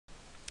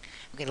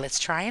Okay, let's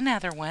try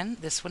another one.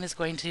 This one is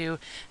going to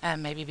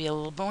maybe be a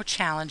little more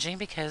challenging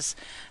because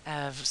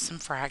of some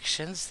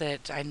fractions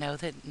that I know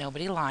that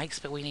nobody likes,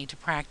 but we need to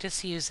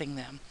practice using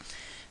them.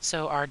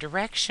 So our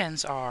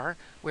directions are,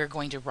 we're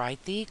going to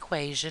write the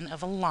equation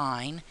of a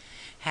line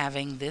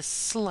having this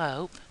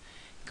slope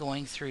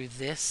going through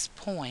this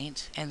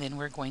point, and then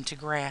we're going to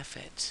graph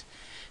it.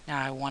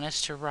 Now I want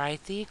us to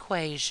write the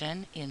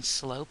equation in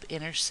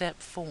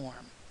slope-intercept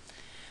form,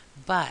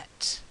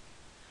 but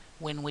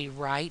when we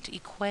write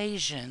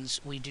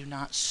equations, we do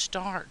not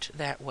start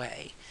that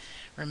way.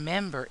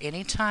 Remember,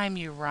 anytime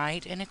you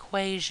write an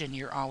equation,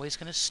 you're always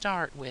going to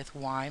start with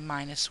y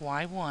minus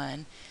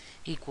y1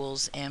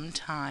 equals m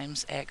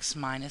times x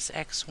minus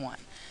x1.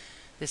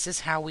 This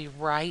is how we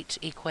write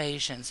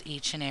equations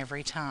each and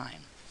every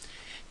time.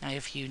 Now,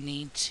 if you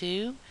need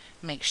to,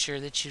 make sure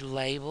that you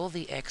label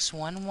the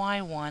x1,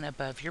 y1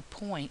 above your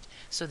point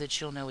so that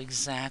you'll know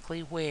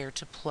exactly where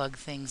to plug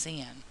things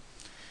in.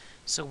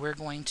 So we're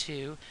going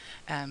to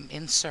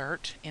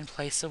insert in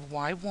place of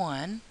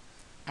y1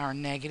 our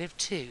negative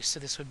 2. So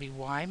this would be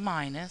y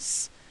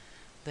minus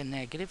the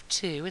negative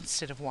 2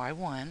 instead of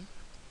y1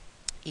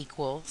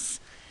 equals,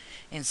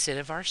 instead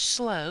of our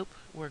slope,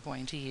 we're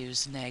going to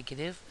use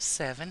negative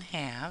 7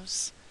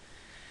 halves,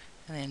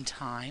 and then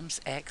times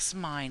x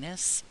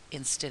minus,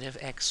 instead of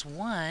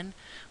x1,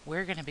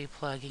 we're going to be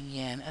plugging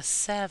in a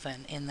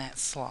 7 in that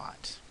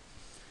slot.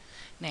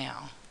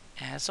 Now,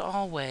 as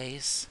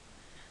always,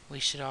 we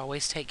should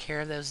always take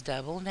care of those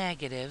double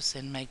negatives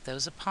and make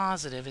those a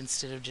positive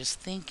instead of just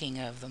thinking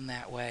of them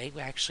that way. We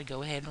actually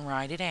go ahead and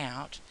write it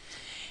out.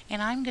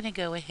 And I'm going to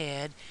go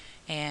ahead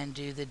and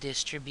do the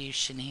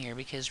distribution here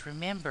because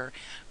remember,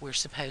 we're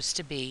supposed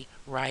to be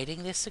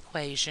writing this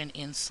equation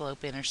in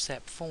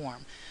slope-intercept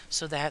form.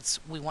 So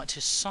we want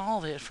to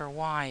solve it for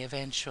y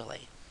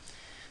eventually.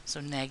 So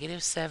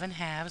negative 7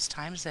 halves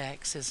times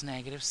x is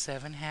negative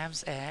 7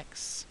 halves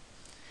x.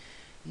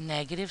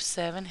 Negative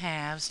 7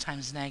 halves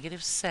times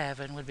negative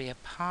 7 would be a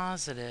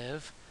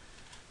positive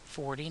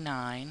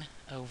 49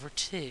 over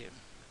 2.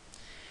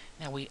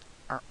 Now we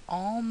are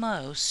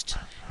almost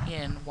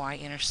in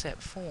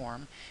y-intercept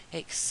form,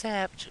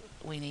 except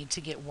we need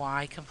to get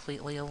y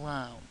completely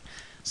alone.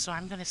 So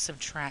I'm going to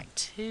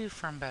subtract 2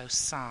 from both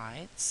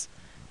sides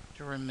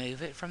to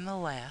remove it from the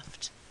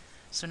left.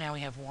 So now we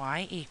have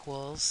y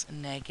equals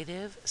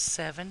negative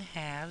 7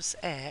 halves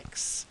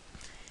x.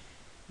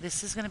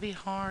 This is going to be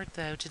hard,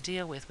 though, to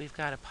deal with. We've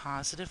got a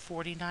positive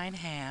 49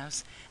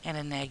 halves and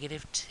a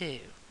negative 2.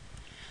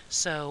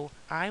 So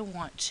I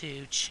want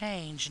to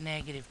change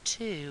negative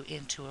 2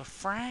 into a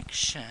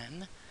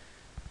fraction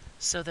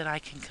so that I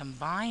can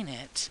combine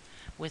it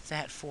with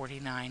that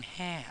 49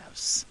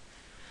 halves.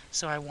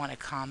 So I want a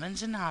common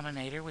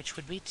denominator, which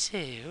would be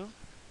 2.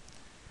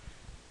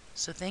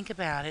 So think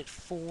about it.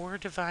 4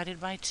 divided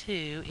by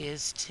 2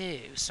 is 2.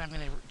 So I'm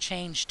going to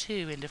change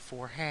 2 into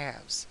 4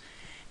 halves.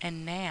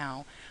 And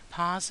now,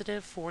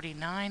 positive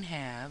 49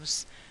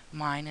 halves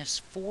minus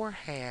 4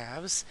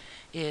 halves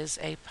is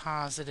a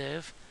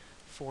positive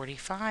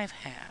 45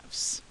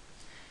 halves.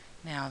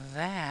 Now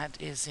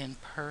that is in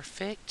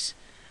perfect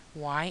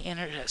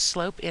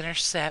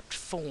slope-intercept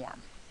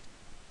form.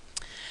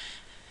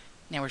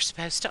 Now we're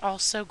supposed to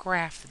also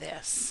graph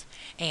this,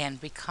 and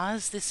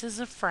because this is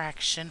a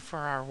fraction for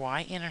our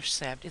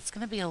y-intercept, it's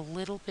going to be a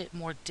little bit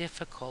more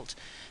difficult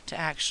to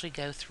actually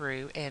go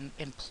through and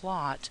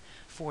plot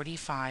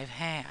 45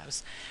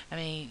 halves. I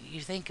mean,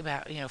 you think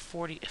about,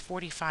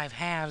 45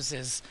 halves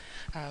is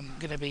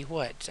going to be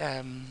what?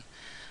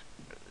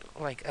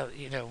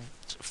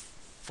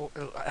 For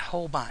a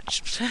whole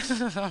bunch.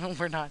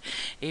 We're not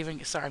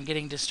even, sorry, I'm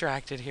getting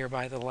distracted here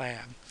by the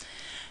lab.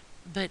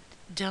 But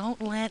don't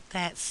let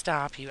that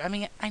stop you. I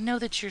mean, I know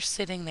that you're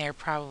sitting there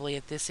probably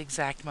at this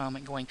exact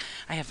moment going,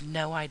 I have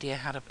no idea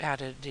how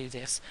to do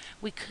this.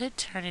 We could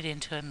turn it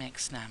into a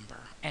mixed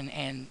number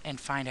and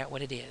find out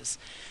what it is.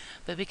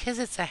 But because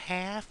it's a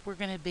half, we're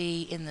going to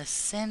be in the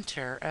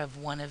center of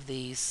one of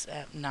these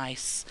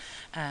nice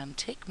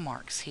tick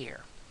marks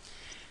here.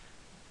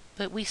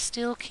 But we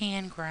still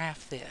can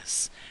graph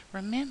this.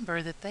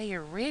 Remember that they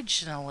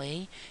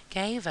originally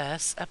gave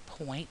us a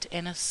point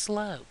and a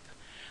slope.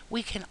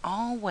 We can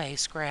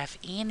always graph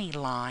any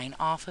line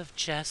off of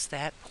just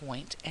that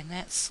point and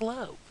that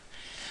slope.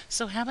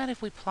 So how about if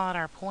we plot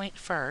our point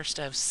first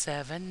of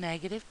 7,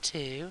 negative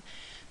 2.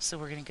 So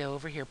we're going to go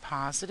over here,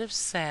 positive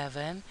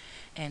 7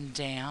 and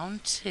down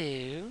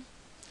 2.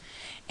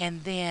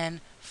 And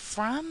then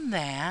from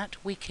that,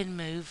 we can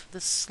move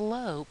the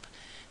slope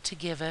to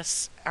give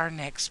us our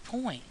next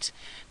point.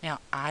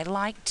 Now, I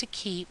like to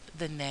keep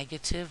the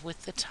negative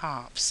with the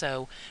top.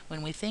 So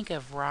when we think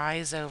of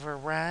rise over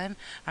run,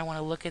 I want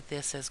to look at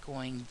this as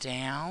going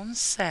down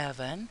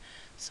 7.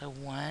 So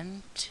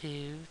 1,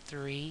 2,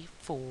 3,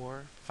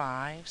 4,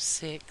 5,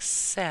 6,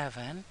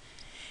 7.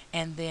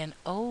 And then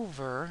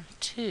over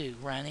 2,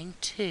 running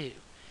 2.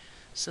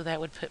 So that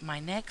would put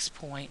my next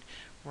point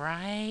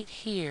right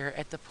here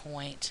at the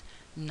point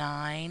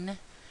 9,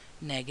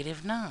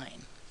 negative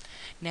 9.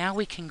 Now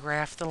we can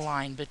graph the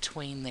line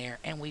between there,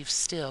 and we've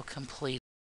still completed